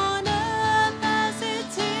 On earth as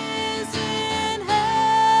it is in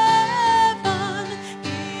heaven.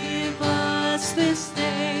 Give us this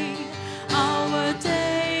day our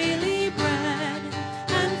daily bread,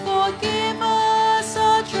 and forgive us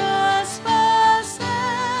our trespasses,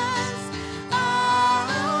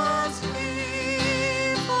 as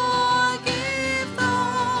we forgive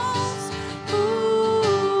those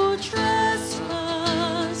who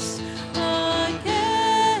trespass against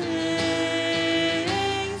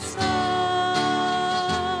us.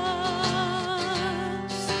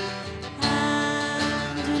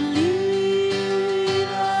 And lead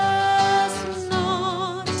us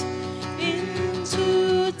not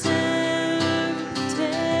into temptation,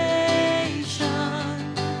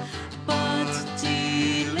 but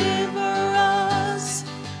deliver us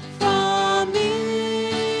from evil.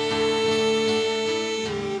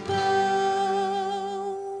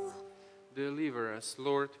 Deliver us,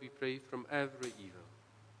 Lord, we pray, from every evil.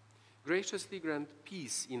 Graciously grant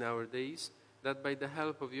peace in our days, that by the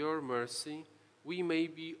help of your mercy we may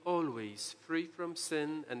be always free from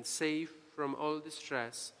sin and safe from all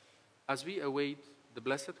distress, as we await the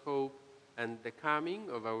blessed hope and the coming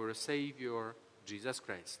of our Savior, Jesus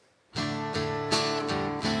Christ. For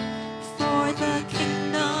the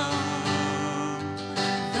kingdom,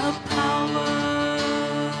 the power,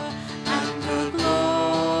 and the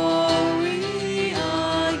glory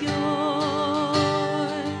are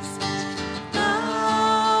yours,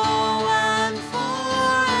 now and forever.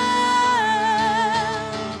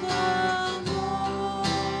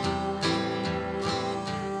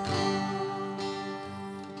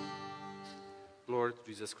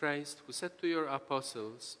 Jesus Christ, who said to your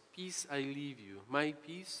apostles, "Peace I leave you, my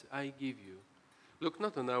peace I give you," look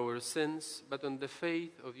not on our sins, but on the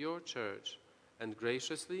faith of your church, and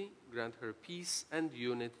graciously grant her peace and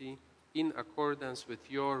unity in accordance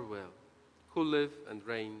with your will, who live and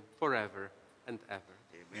reign forever and ever.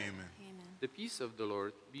 Amen. Amen. The peace of the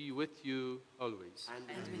Lord be with you always. And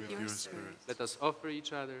with your spirit. Let us offer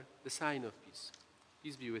each other the sign of peace.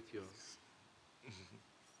 Peace be with you all.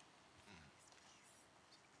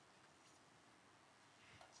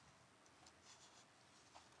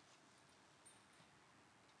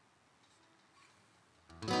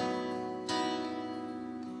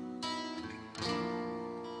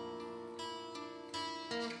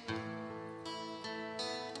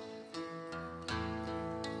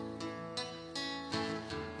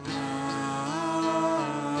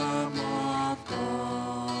 Lamb of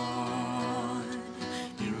God,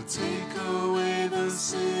 you take away the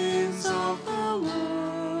sins of the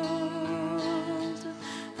world.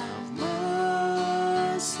 Have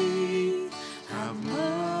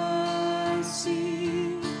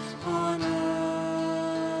mercy on us.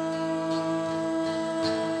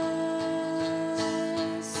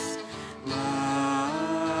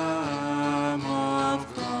 Lamb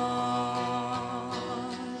of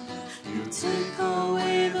God, you take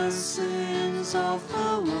away the sins of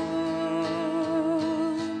the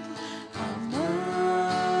world. Have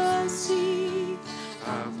mercy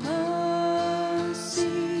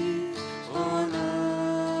on us.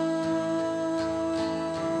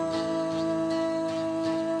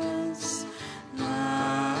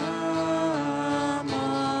 Lamb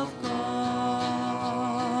of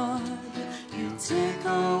God, you take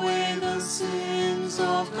away the sins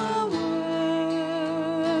of the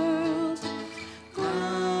world.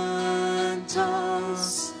 Grant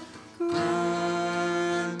us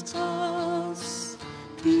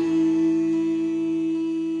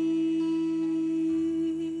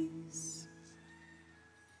peace.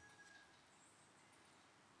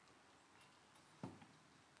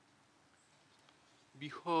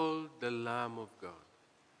 Behold the Lamb of God.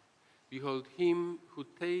 Behold him who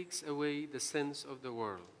takes away the sins of the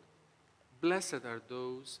world. Blessed are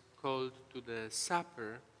those called to the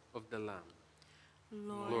supper of the Lamb.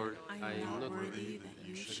 Lord, I am not worthy that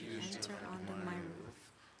you should enter under my roof,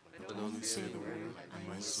 but only say the word, and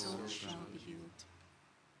my soul shall be healed.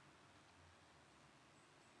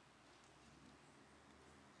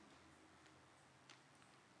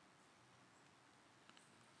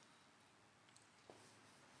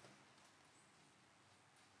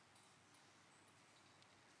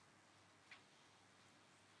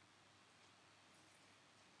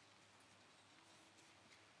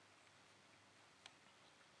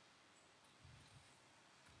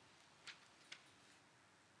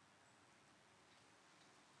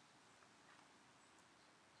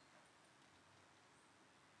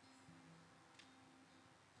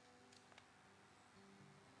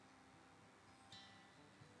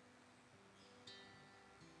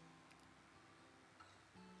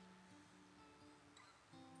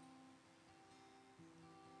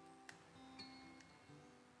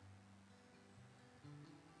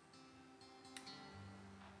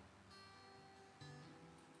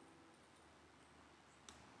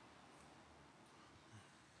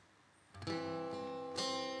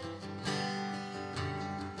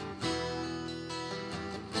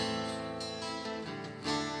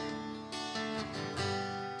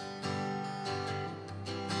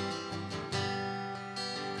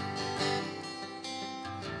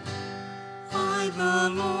 The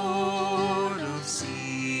Lord of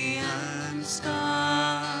sea and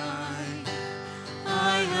sky,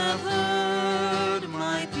 I have heard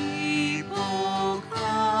my people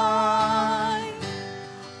cry.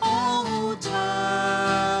 All who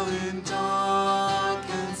dwell in dark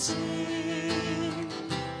sin,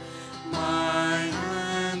 my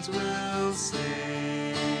hands will sing.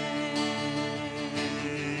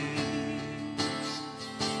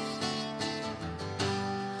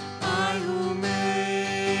 I who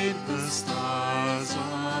made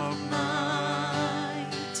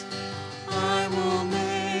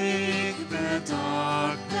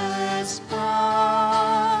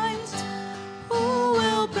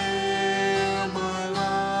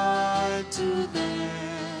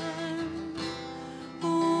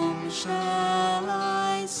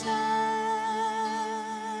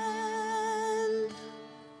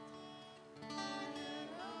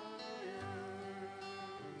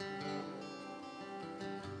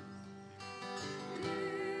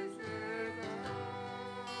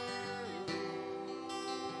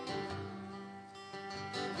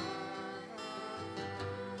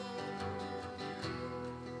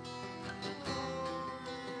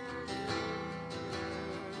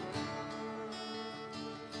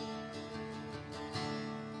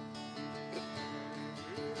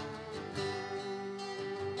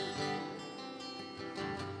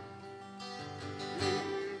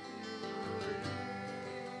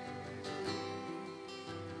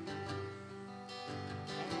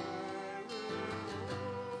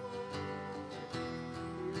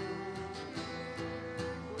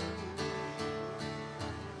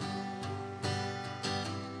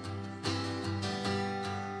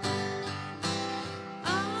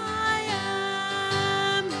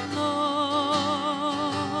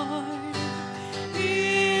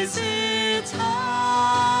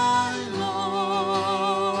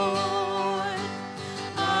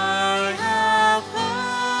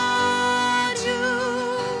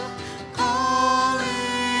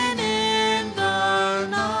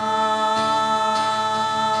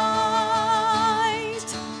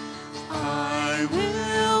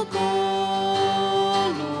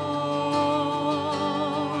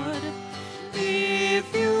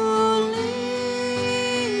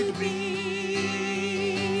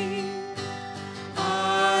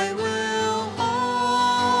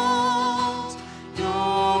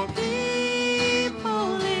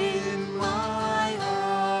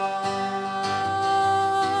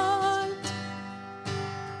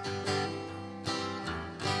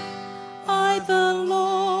the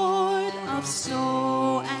Lord of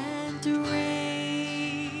snow and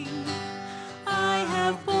rain. I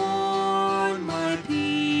have borne my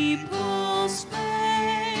people's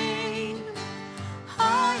pain.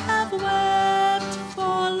 I have wept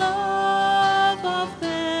for love of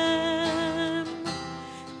them.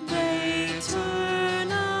 They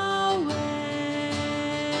turn away.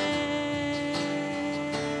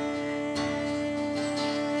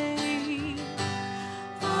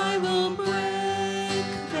 I will break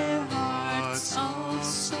their hearts of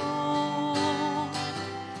stone.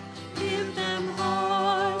 Give them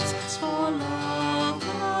hearts for love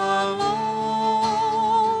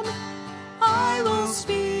alone. I will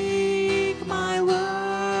speak my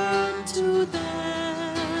word to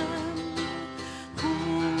them.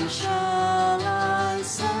 Whom shall I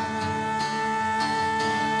send?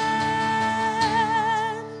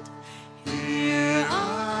 Here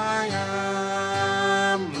I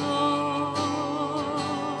am, Lord.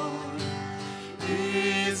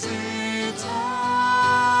 Is it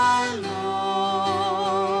I, Lord?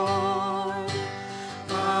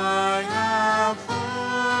 I have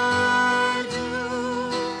heard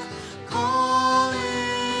you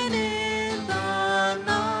calling in the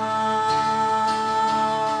night.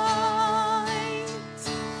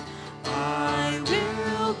 I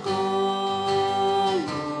will go,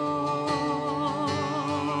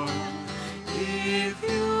 Lord, if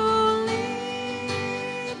you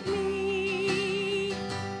lead me.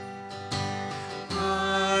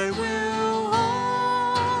 I will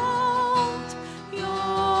hold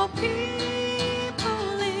your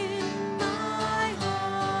people in my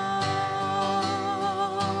heart.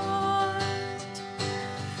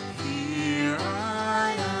 Here I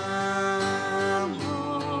am,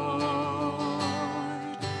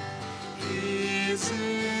 Lord. Is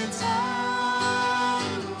it I,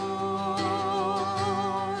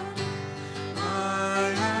 Lord? I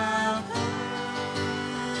have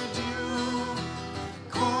heard you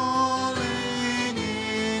calling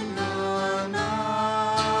in the night.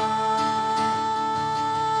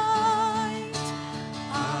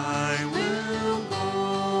 I will go,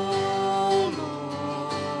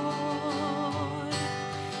 Lord,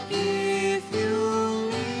 if you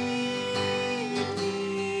lead me.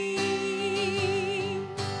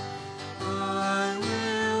 I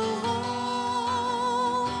will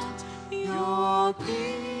hold your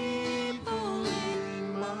people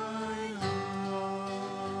in my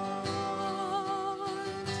heart.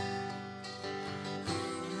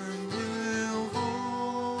 I will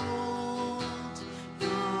hold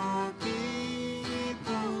your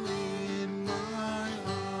people in my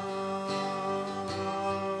heart.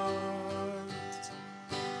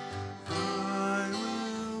 I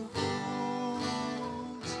will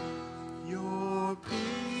hold your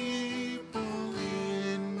people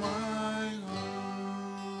in my heart.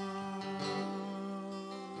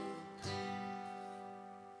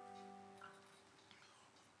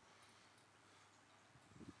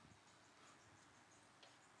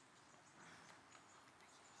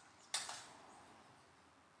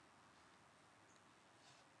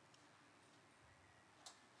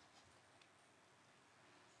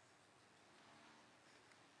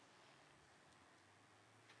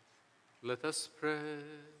 Let us pray.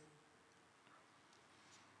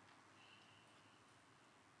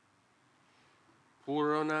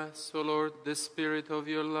 Pour on us, O Lord, the spirit of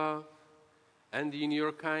your love, and in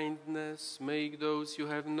your kindness make those you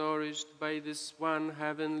have nourished by this one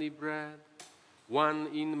heavenly bread, one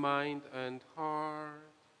in mind and heart.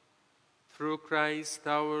 Through Christ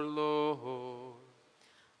our Lord.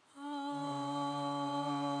 Amen.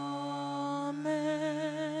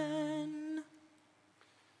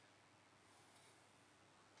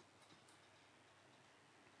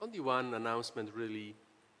 Only one announcement really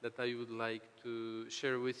that I would like to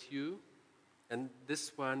share with you, and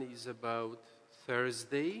this one is about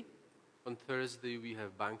Thursday. On Thursday we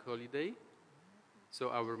have bank holiday, so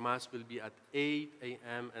our Mass will be at 8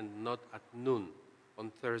 a.m. and not at noon on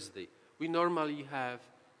Thursday. We normally have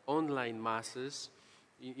online Masses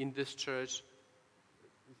in this church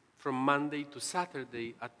from Monday to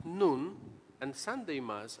Saturday at noon, and Sunday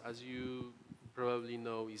Mass, as you probably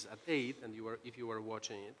know, is at 8, and if you are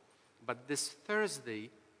watching it. But this Thursday,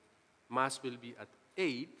 Mass will be at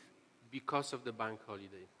 8 because of the bank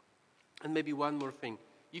holiday. And maybe one more thing.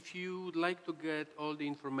 If you would like to get all the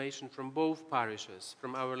information from both parishes,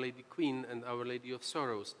 from Our Lady Queen and Our Lady of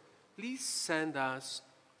Sorrows, please send us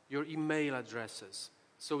your email addresses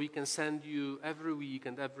so we can send you every week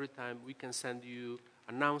and every time we can send you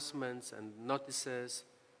announcements and notices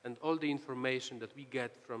and all the information that we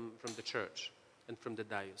get from the church and from the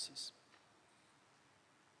diocese.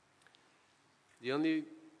 The only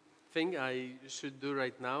thing I should do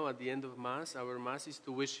right now at the end of Mass, our Mass, is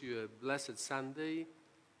to wish you a blessed Sunday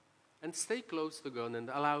and stay close to God and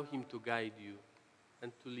allow Him to guide you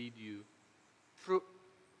and to lead you through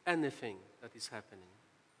anything that is happening.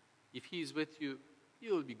 If He is with you,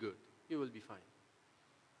 you will be good. You will be fine.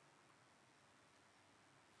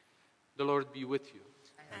 The Lord be with you.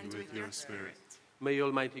 And with your spirit. May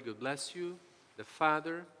Almighty God bless you, the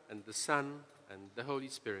Father, and the Son, and the Holy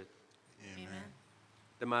Spirit. Amen.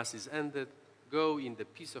 The Mass is ended. Go in the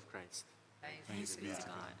peace of Christ. Thanks be to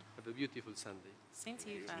God. Have a beautiful Sunday. Same to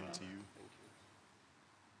you, Father. To you. Thank you.